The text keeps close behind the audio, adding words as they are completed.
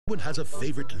Everyone has a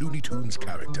favorite Looney Tunes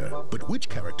character, but which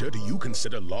character do you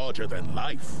consider larger than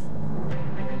life?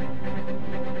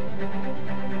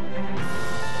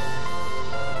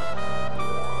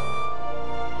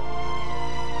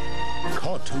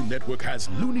 Cartoon Network has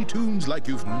Looney Tunes like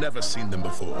you've never seen them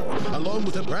before, along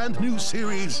with a brand new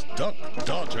series, Duck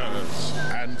Dodgers.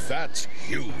 And that's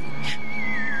huge.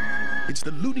 It's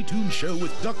the Looney Tunes Show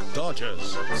with Duck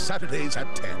Dodgers, Saturdays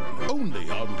at 10, only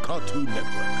on Cartoon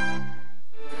Network.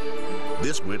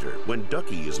 This winter, when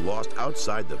Ducky is lost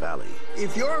outside the valley.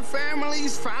 If your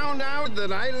family's found out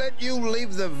that I let you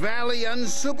leave the valley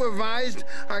unsupervised,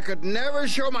 I could never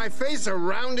show my face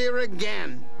around here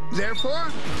again. Therefore,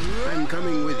 I'm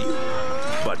coming with you.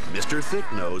 But Mr.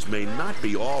 Thicknose may not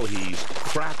be all he's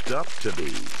cracked up to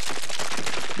be.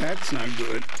 That's not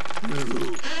good.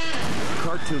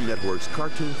 Cartoon Network's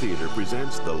Cartoon Theater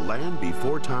presents The Land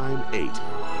Before Time 8,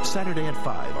 Saturday at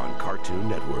 5 on Cartoon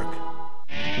Network.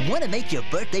 Want to make your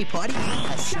birthday party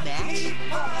a smash?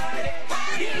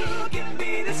 You can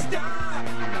be the star.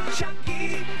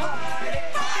 Chucky party.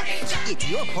 It's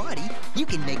your party. You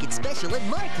can make it special at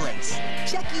my place,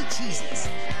 Chuck E. Cheese's.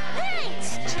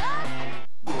 Thanks, Chuck.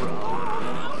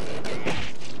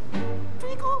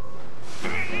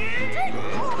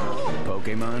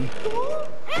 Pokemon?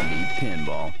 Need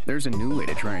pinball. There's a new way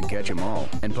to try and catch them all.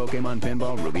 And Pokemon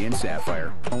Pinball Ruby and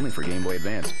Sapphire. Only for Game Boy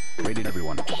Advance. Rated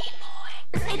everyone.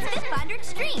 It's Fifth Binder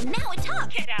Extreme. Now it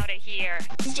talks. Get out of here.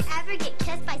 Did you ever get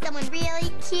kissed by someone really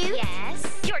cute? Yes.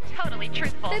 You're totally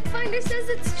truthful. Fifth Binder says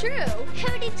it's true.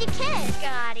 Who did you kiss?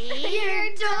 Scotty.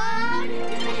 Your dog?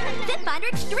 Fifth Binder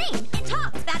Extreme. It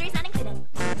talks. Batteries not included.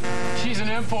 She's an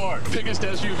import. Biggest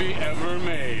SUV ever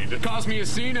made. Cost me a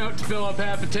C note to fill up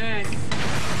half a tank.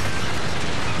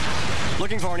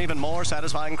 Looking for an even more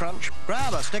satisfying crunch?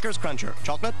 Grab a Snickers Cruncher.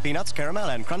 Chocolate, peanuts, caramel,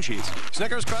 and crunchies.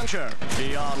 Snickers Cruncher.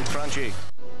 Beyond crunchy.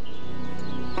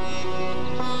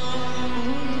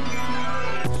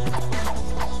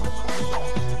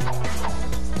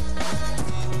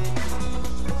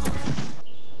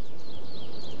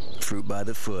 Fruit by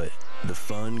the foot. The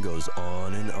fun goes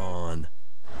on and on.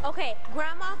 Okay,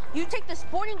 Grandma, you take the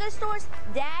sporting goods stores.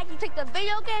 Dad, you take the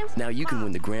video games. Now you can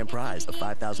win the grand prize, a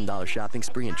 $5,000 shopping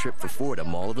spree and trip for 4 to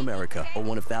Mall of America, or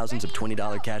one of thousands of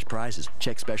 $20 cash prizes.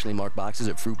 Check specially marked boxes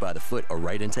at Fruit by the Foot or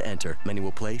write in to enter. Many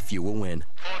will play, few will win.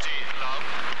 40, low.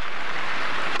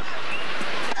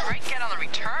 Great get on the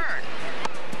return.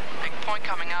 Big point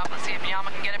coming up. Let's see if Yama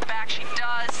can get it back. She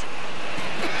does.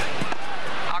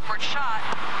 Awkward shot.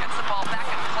 Gets the ball back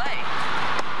in play.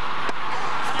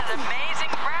 What an amazing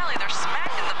rally. They're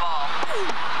smacking the ball.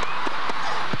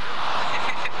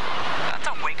 That's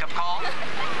a wake-up call.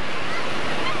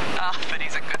 But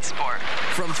he's a good sport.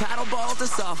 From paddleball to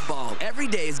softball, every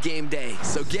day is game day.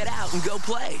 So get out and go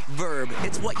play. Verb,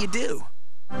 it's what you do.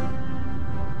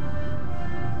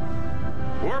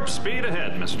 Warp speed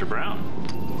ahead, Mr. Brown.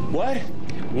 What?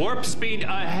 Warp speed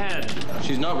ahead.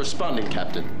 She's not responding,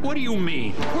 Captain. What do you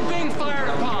mean? We're being fired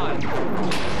upon.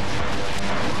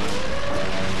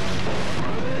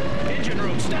 Engine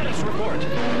room status report.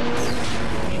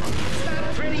 It's not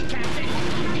pretty, Captain.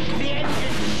 The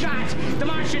engine's shot. The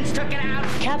Martians took it out.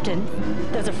 Captain,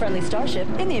 there's a friendly starship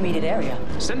in the immediate area.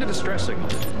 Send a distress signal.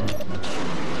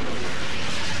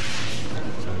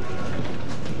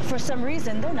 For some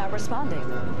reason, they're not responding.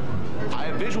 I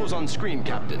have visuals on screen,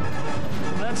 Captain.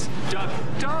 That's Duck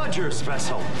Dodgers'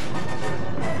 vessel.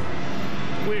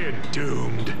 We're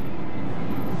doomed.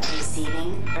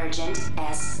 Receiving urgent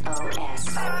SOS.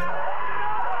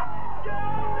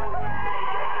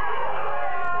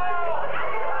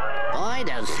 Boy,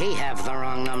 does he have the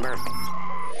wrong number.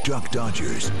 Duck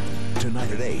Dodgers,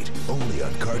 tonight at 8, only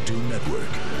on Cartoon Network.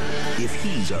 If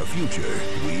he's our future,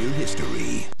 we're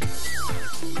history.